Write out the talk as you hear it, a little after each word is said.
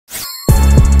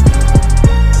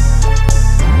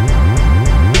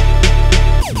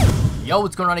Yo,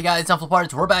 what's going on, guys? I'm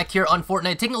FlipArtz. We're back here on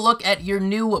Fortnite taking a look at your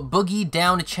new Boogie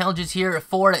Down challenges here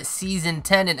for Season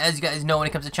 10. And as you guys know, when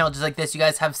it comes to challenges like this, you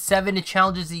guys have 7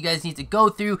 challenges that you guys need to go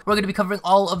through. We're going to be covering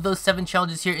all of those 7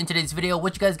 challenges here in today's video,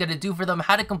 what you guys got to do for them,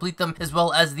 how to complete them, as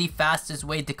well as the fastest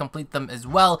way to complete them as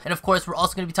well. And of course, we're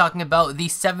also going to be talking about the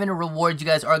 7 rewards you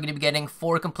guys are going to be getting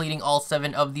for completing all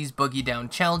 7 of these Boogie Down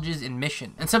challenges and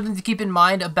mission. And something to keep in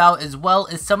mind about as well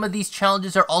is some of these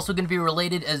challenges are also going to be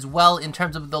related as well in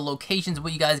terms of the locations,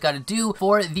 what you guys got to do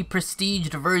for the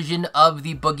prestiged version of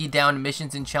the Boogie Down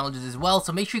missions and challenges as well.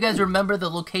 So make sure you guys remember the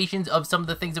locations of some of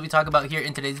the things that we talk about here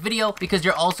in today's video, because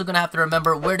you're also going to have to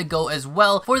remember where to go as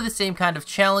well for the same kind of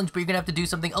challenge, but you're going to have to do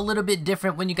something a little bit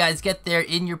different when you guys get there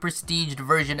in your prestiged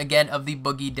version again of the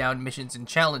Boogie Down missions and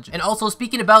challenges. And also,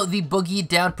 speaking about the Boogie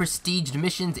Down prestiged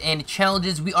missions and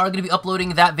challenges, we are going to be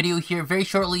uploading that video here very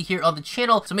shortly here on the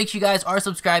channel, so make sure you guys are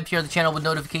subscribed here on the channel with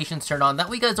notifications turned on. That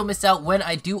way you guys don't miss out when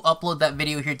I do upload that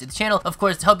video here to the channel. Of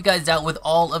course, to help you guys out with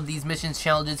all of these missions,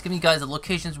 challenges, giving you guys the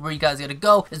locations where you guys gotta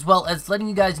go, as well as letting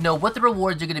you guys know what the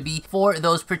rewards are gonna be for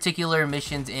those particular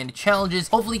missions and challenges.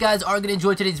 Hopefully you guys are gonna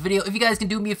enjoy today's video. If you guys can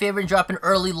do me a favor and drop an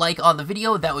early like on the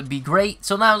video, that would be great.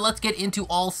 So now let's get into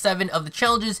all 7 of the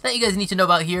challenges that you guys need to know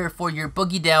about here for your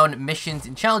Boogie Down missions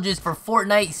and challenges for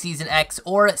Fortnite Season X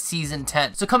or Season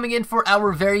 10. So coming in for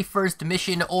our very first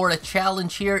mission or a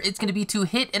challenge here, it's gonna be to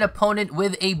hit an opponent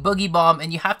with a Boogie Bomb,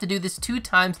 and you have to do this 2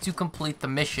 times to complete the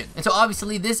mission. And so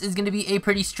obviously this is going to be a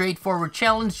pretty straightforward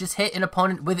challenge. Just hit an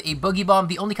opponent with a Boogie Bomb.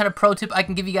 The only kind of pro tip I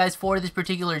can give you guys for this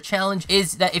particular challenge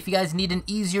is that if you guys need an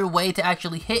easier way to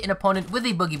actually hit an opponent with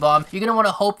a Boogie Bomb, you're going to want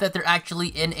to hope that they're actually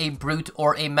in a brute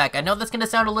or a mech. I know that's going to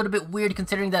sound a little bit weird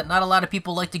considering that not a lot of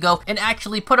people like to go and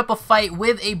actually put up a fight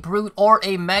with a brute or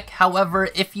a mech. However,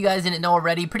 if you guys didn't know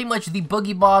already, pretty much the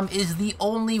Boogie Bomb is the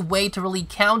only way to really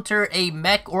counter a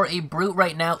mech or a brute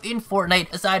right now in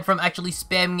Fortnite, aside from actually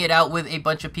spamming it out with a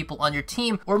bunch of people on your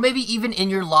team, or maybe even in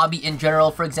your lobby in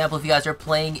general. For example, if you guys are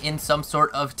playing in some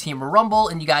sort of team rumble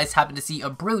and you guys happen to see a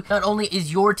brute, not only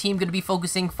is your team going to be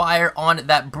focusing fire on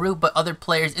that brute, but other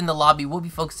players in the lobby will be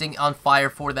focusing on fire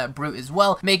for that brute as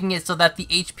well, making it so that the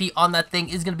HP on that thing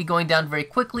is going to be going down very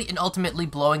quickly and ultimately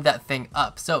blowing that thing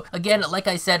up. So again, like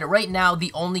I said, right now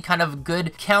the only kind of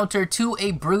good counter to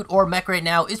a brute or mech right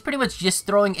now is pretty much just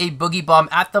throwing a Boogie Bomb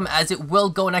at them, as it will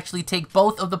go and actually take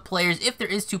both of the players, if there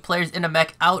is 2 players in a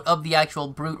mech, out of the actual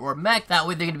brute or mech. That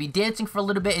way they're going to be dancing for a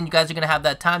little bit and you guys are going to have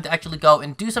that time to actually go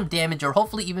and do some damage, or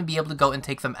hopefully even be able to go and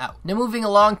take them out. Now moving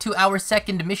along to our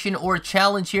second mission or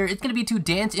challenge here, it's going to be to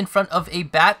dance in front of a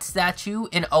bat statue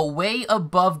in a way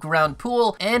above ground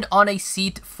pool and on a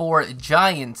seat for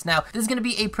giants. Now this is going to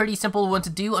be a pretty simple one to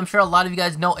do. I'm sure a lot of you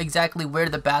guys know exactly where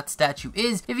the bat statue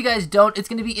is. If you guys don't, it's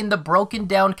going to be in the broken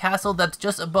down castle that's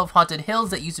just above Haunted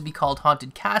Hills that used to be called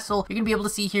Haunted Castle. You're going to be able to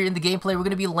see here in the gameplay, we're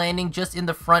going to be landing just in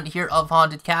the front here of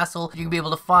Haunted Castle. You're gonna be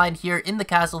able to find here in the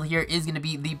castle here is gonna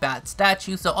be the bat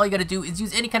statue. So all you gotta do is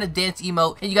use any kind of dance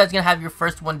emote and you guys are gonna have your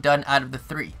first one done out of the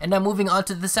 3. And now moving on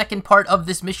to the second part of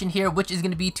this mission here, which is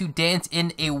gonna be to dance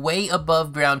in a way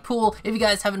above ground pool. If you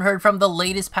guys haven't heard, from the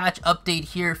latest patch update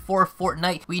here for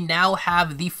Fortnite, we now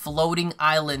have the floating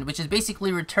island, which is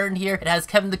basically returned here. It has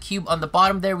Kevin the Cube on the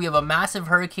bottom there. We have a massive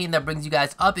hurricane that brings you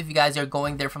guys up. If you guys are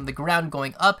going there from the ground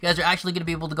going up, you guys are actually gonna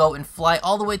be able to go and fly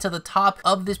all the way to the top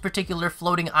of this particular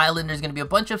floating island. There's going to be a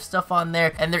bunch of stuff on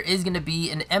there, and there is going to be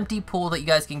an empty pool that you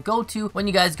guys can go to. When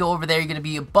you guys go over there, you're going to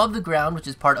be above the ground, which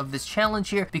is part of this challenge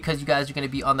here, because you guys are going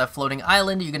to be on that floating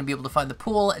island. You're going to be able to find the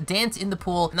pool, dance in the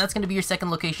pool, and that's going to be your second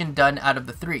location done out of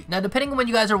the 3. Now depending on when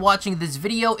you guys are watching this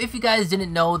video, if you guys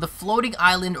didn't know, the floating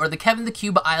island or the Kevin the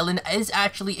Cube island is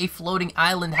actually a floating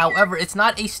island. However, it's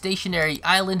not a stationary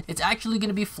island. It's actually going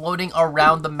to be floating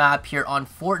around the map here on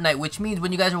Fortnite, which means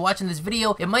when you guys are watching this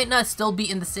video, it might not still be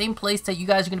in the same place that you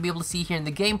guys are going to be able to see here in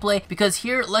the gameplay, because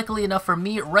here, luckily enough for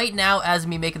me, right now as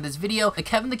me making this video, the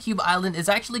Kevin the Cube island is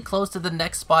actually close to the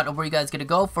next spot of where you guys are going to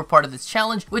go for part of this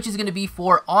challenge, which is going to be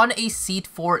for on a seat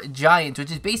for giants,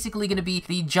 which is basically going to be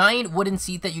the giant wooden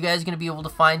seat that you guys are going to be able to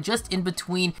find just in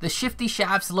between the Shifty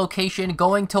Shafts location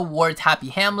going towards Happy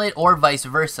Hamlet, or vice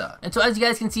versa. And so as you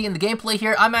guys can see in the gameplay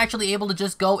here, I'm actually able to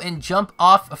just go and jump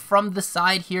off from the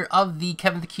side here of the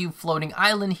Kevin the Cube floating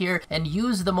island here and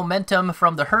use the momentum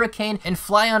from the hurricane and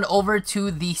fly on over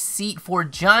to the seat for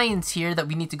giants here that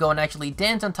we need to go and actually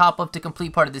dance on top of to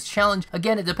complete part of this challenge.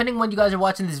 Again, depending when you guys are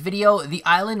watching this video, the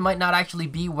island might not actually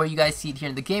be where you guys see it here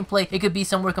in the gameplay. It could be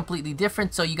somewhere completely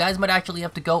different, so you guys might actually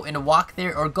have to go and walk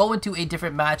there or go into a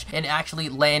different match and actually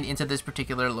land into this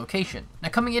particular location. Now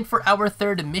coming in for our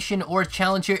third mission or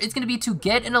challenge here, it's going to be to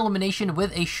get an elimination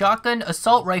with a shotgun,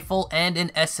 assault rifle, and an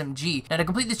SMG. Now to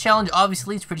complete this challenge,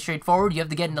 obviously it's pretty straightforward. forward, you have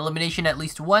to get an elimination at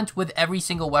least once with every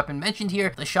single weapon mentioned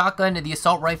here, the shotgun, the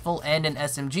assault rifle, and an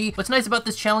SMG. What's nice about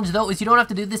this challenge though is you don't have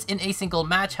to do this in a single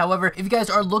match. However, if you guys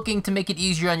are looking to make it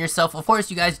easier on yourself, of course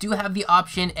you guys do have the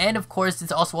option, and of course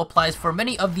this also applies for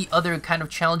many of the other kind of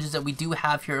challenges that we do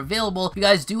have here available. You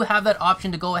guys do have that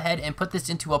option to go ahead and put this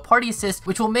into a party assist,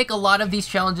 which will make a lot of these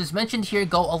challenges mentioned here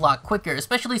go a lot quicker,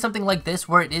 especially something like this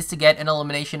where it is to get an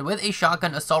elimination with a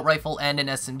shotgun, assault rifle, and an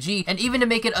SMG. And even to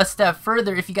make it a step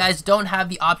further, if you guys don't have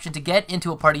the option to get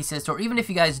into a party assist, or even if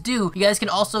you guys do, you guys can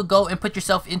also go and put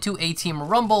yourself into a team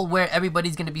rumble where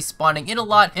everybody's going to be spawning in a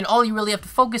lot, and all you really have to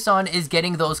focus on is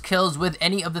getting those kills with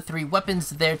any of the 3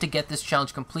 weapons there to get this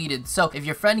challenge completed. So if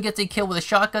your friend gets a kill with a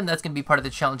shotgun, that's going to be part of the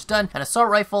challenge done, an assault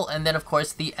rifle, and then of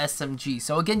course the SMG.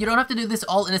 So again, you don't have to do this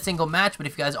all in a single match, but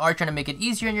if you guys are trying to make it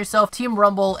easier on yourself, team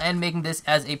rumble and making this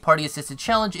as a party assisted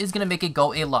challenge is going to make it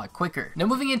go a lot quicker. Now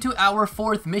moving into our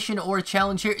 4th mission or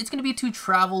challenge here, it's going to be to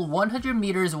travel 100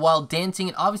 meters while dancing,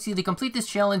 and obviously to complete this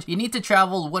challenge you need to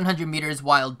travel 100 meters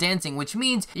while dancing, which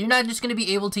means you're not just going to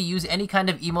be able to use any kind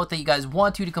of emote that you guys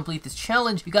want to complete this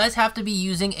challenge. You guys have to be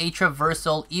using a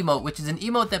traversal emote, which is an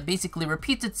emote that basically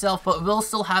repeats itself but will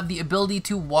still have the ability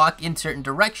to walk in certain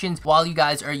directions while you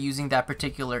guys are using that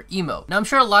particular emote. Now I'm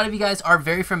sure a lot of you guys are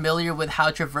very familiar with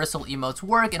how traversal emotes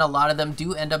work, and a lot of them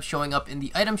do end up showing up in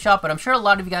the item shop, but I'm sure a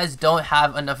lot of you guys don't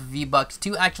have enough V-Bucks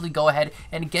to actually go ahead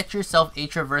and get yourself a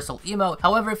traversal emote.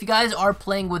 However, if you guys are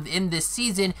playing within this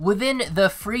season, within the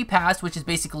free pass, which is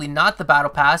basically not the battle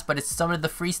pass, but it's some of the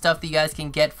free stuff that you guys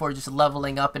can get for just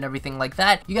leveling up and everything like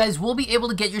that, you guys will be able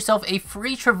to get yourself a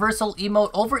free traversal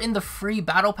emote over in the free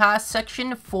battle pass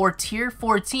section for tier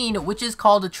 14, which is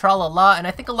called a Tralala, and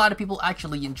I think a lot of people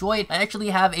actually enjoy it. I actually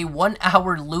have a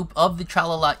 1-hour loop of the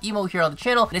Tralala emote here on the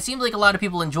channel, and it seems like a lot of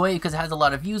people enjoy it because it has a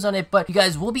lot of views on it, but you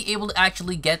guys will be able to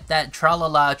actually get that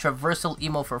Tralala traversal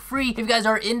emote for free. If you guys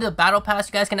are in the battle pass,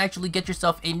 you guys can actually get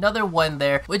yourself another one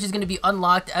there, which is going to be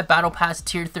unlocked at battle pass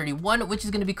tier 31, which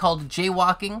is going to be called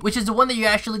jaywalking, which is the one that you're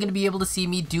actually going to be able to see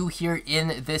me do here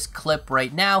in this clip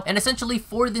right now. And essentially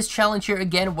for this challenge here,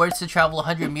 again, where it's to travel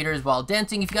 100 meters while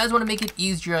dancing, if you guys want to make it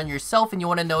easier on yourself and you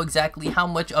want to know exactly how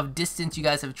much of distance you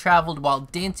guys have traveled while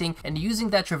dancing and using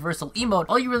that traversal emote,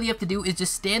 all you really have to do is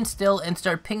just stand still and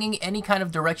start pinging any kind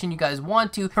of direction you guys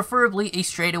want to, preferably a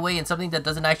straightaway and something that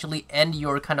doesn't actually end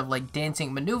your kind of like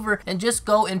dancing maneuver, and just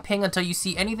go and ping until you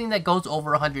see anything that goes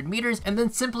over 100 meters, and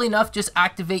then simply enough just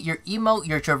activate your emote,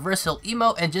 your traversal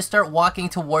emote, and just start walking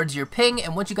towards your ping.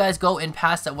 And once you guys go and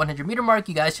pass that 100 meter mark,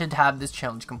 you guys should have this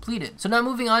challenge completed. So now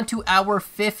moving on to our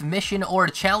 5th mission or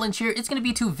challenge here, it's going to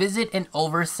be to visit an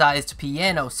oversized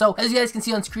piano. So as you guys can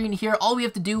see on screen here, all we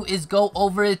have to do is go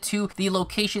over to the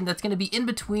location that's going to be in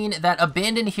between that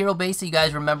abandoned hero base that you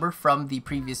guys remember from the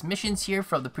previous missions here,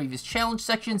 from the previous challenge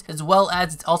sections, as well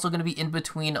as it's also going to be in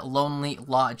between Lonely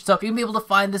Lodge. So you're going to be able to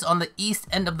find this on the east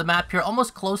end of the map here,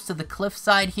 almost close to the cliff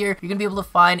side here. You're going to be able to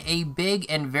find a big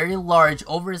and very large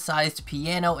oversized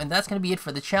piano, and that's going to be it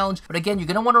for the challenge. But again, you're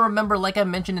going to want to remember, like I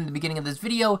mentioned in the beginning of this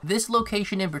video, this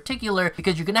location in particular,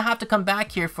 because you're going to have to come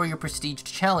back here for your prestige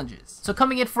challenges. So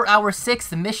coming in for our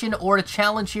 6th mission or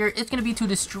challenge here, it's going to be to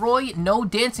destroy no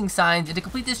dancing signs, and to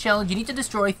complete this challenge you need to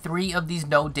destroy 3 of these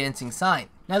no dancing signs.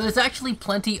 Now there's actually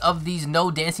plenty of these no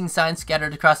dancing signs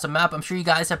scattered across the map. I'm sure you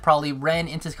guys have probably ran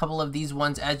into a couple of these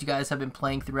ones as you guys have been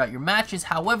playing throughout your matches.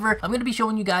 However, I'm going to be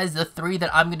showing you guys the 3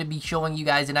 that I'm going to be showing you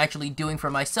guys and actually doing for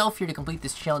myself here to complete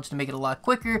this challenge to make it a lot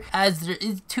quicker, as there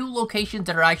is 2 locations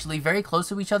that are actually very close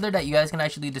to each other that you guys can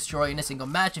actually destroy in a single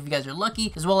match if you guys are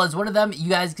lucky, as well as one of them you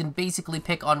guys can basically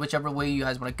pick on whichever way you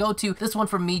guys want to go to. This one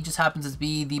for me just happens to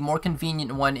be the more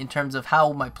convenient one in terms of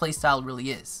how my playstyle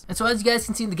really is. And so as you guys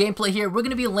can see in the gameplay here, we're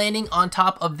going to be landing on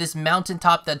top of this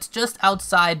mountaintop that's just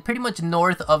outside, pretty much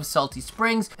north of Salty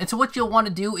Springs. And so what you'll want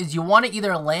to do is you want to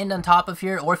either land on top of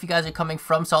here, or if you guys are coming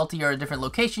from Salty or a different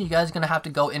location, you guys are going to have to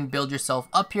go and build yourself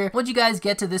up here. Once you guys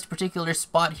get to this particular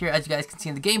spot here, as you guys can see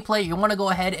in the gameplay, you want to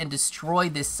go ahead and destroy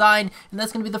this sign, and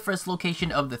that's going to be the first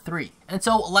location of the 3. And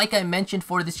so like I mentioned,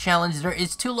 for this challenge there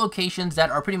is 2 locations that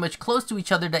are pretty much close to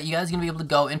each other that you guys are going to be able to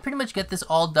go and pretty much get this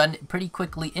all done pretty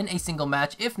quickly in a single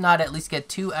match, if not at least get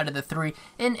 2 out of the 3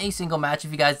 in a single match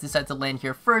if you guys decide to land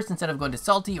here first instead of going to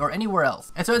Salty or anywhere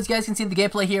else. And so as you guys can see in the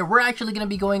gameplay here, we're actually going to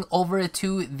be going over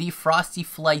to the Frosty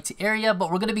Flight area,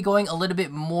 but we're going to be going a little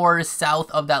bit more south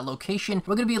of that location.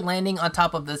 We're going to be landing on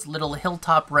top of this little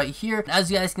hilltop right here. And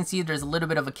as you guys can see, there's a little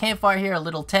bit of a campfire here, a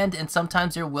little tent, and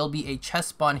sometimes there will be a chest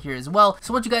spawn here as well.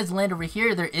 So once you guys land over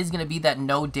here, there is going to be that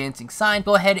no dancing sign.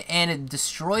 Go ahead and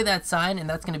destroy that sign, and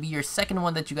that's going to be your second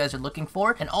one that you guys are looking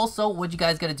for. And also what you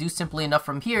guys got to do simply enough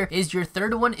from here is your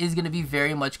third one is going to be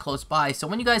very much close by. So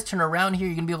when you guys turn around here,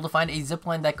 you're going to be able to find a zip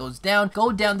line that goes down.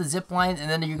 Go down the zip line, and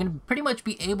then you're going to pretty much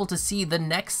be able to see the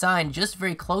next sign just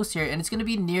very close here, and it's going to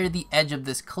be near the edge of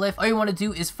this cliff. All you want to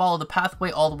do is follow the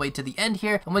pathway all the way to the end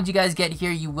here, and once you guys get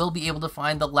here, you will be able to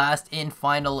find the last and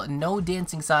final no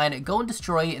dancing sign. Go and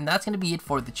destroy it, and that's going to be it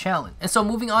for the challenge. And so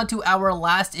moving on to our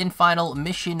last and final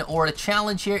mission or a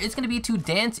challenge here, it's going to be to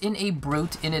dance in a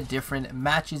B.R.U.T.E in a different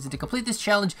matches. And to complete this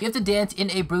challenge, you have to dance in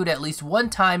a B.R.U.T E at least one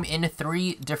time in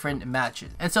 3 different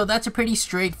matches. And so that's a pretty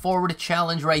straightforward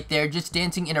challenge right there, just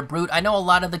dancing in a B.R.U.T E. I know a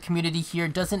lot of the community here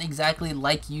doesn't exactly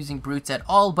like using B.R.U.T Es at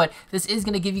all, but this is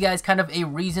going to give you guys kind of a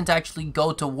reason to actually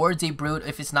go towards a B.R.U.T E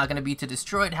if it's not going to be to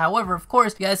destroy it. However, of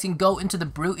course, you guys can go into the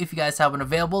B.R.U.T E if you guys have one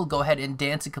available, go ahead and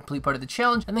dance and complete part of the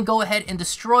challenge, and then go ahead and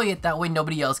destroy it. That way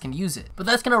nobody else can use it. But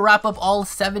that's going to wrap up all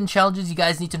 7 challenges you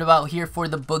guys need to know about here for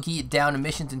the Boogie Down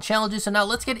missions and challenges. So now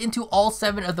let's get into all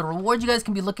 7 of the rewards you guys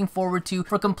can be looking forward to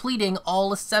for completing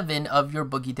all 7 of your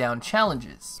Boogie Down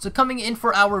challenges. So coming in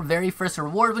for our very first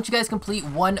reward, once you guys complete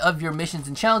one of your missions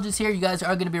and challenges here, you guys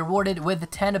are going to be rewarded with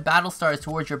 10 battle stars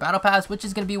towards your battle pass, which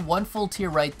is going to be 1 full tier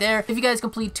right there. If you guys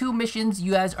complete 2 missions,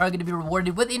 you guys are going to be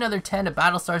rewarded with another 10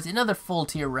 battle stars, another full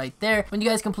tier right there. When you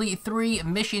guys complete 3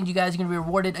 missions, you guys are going to be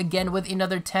rewarded again with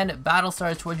another 10 battle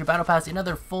stars towards your battle pass,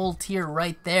 another full tier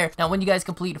right there. Now when you guys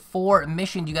complete 4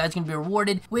 missions, you guys are going to be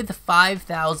rewarded with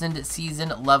 5,000 season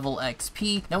level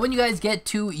XP. Now when you guys get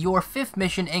to your 5th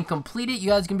mission and complete it, you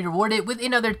guys are going to be rewarded with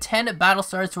another 10 battle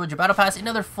stars towards your battle pass,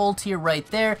 another full tier right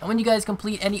there. And when you guys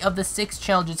complete any of the 6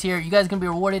 challenges here, you guys are going to be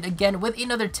rewarded again with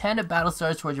another 10 battle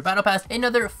stars towards your battle pass,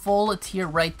 another full tier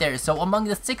right there. So among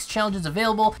the 6 challenges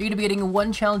available, you're going to be getting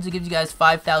 1 challenge that gives you guys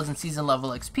 5,000 season level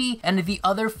XP, and the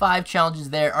other 5 challenges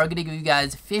there are going to give you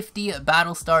guys 50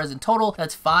 battle stars in total.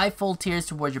 That's 5 full tiers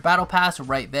towards your battle pass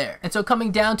right there. And so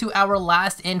coming down to our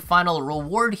last and final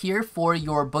reward here for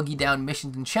your Boogie Down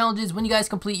missions and challenges, when you guys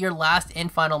complete your last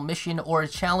and final mission or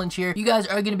challenge here, you guys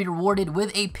are going to be rewarded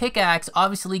with a pickaxe,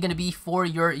 obviously going to be for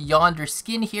your yonder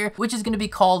skin here, which is going to be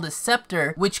called a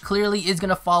scepter, which clearly is going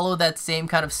to follow that same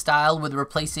kind of style with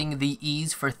replacing the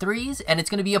E's for 3s, and it's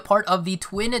going to be a part of the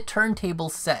twin turntable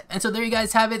set. And so there you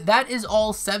guys have it. That is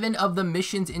all 7 of the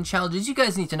missions and challenges you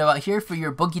guys need to know about here for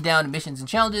your Boogie Down missions and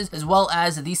challenges, as well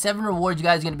as the 7 rewards you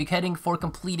guys are going to be getting for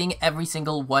completing every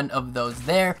single one of those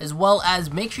there, as well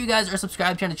as make sure you guys are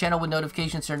subscribed to the channel with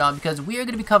notifications turned on, because we are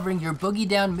going to be covering your Boogie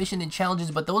Down mission and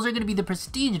challenges, but those are going to be the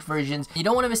prestige versions. You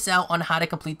don't want to miss out on how to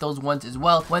complete those ones as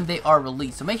well when they are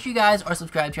released. So make sure you guys are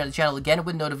subscribed to the channel again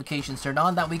with notifications turned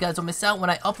on, that way you guys don't miss out when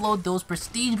I upload those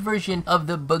prestige version of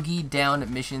the Boogie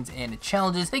Down missions and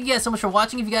challenges. Thank you guys so much for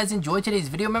watching. If you guys enjoyed today's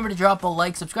video, remember to drop a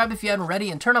like, subscribe if you haven't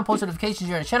already, and turn on post notifications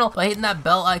here on the channel by hitting that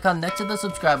bell icon next to the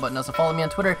subscribe button. Also follow me on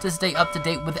Twitter to stay up to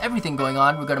date with everything going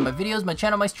on regarding my videos, my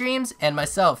channel, my streams, and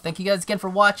myself. Thank you guys again for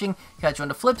watching. Catch you on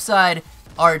the flip side.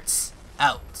 Arts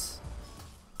out.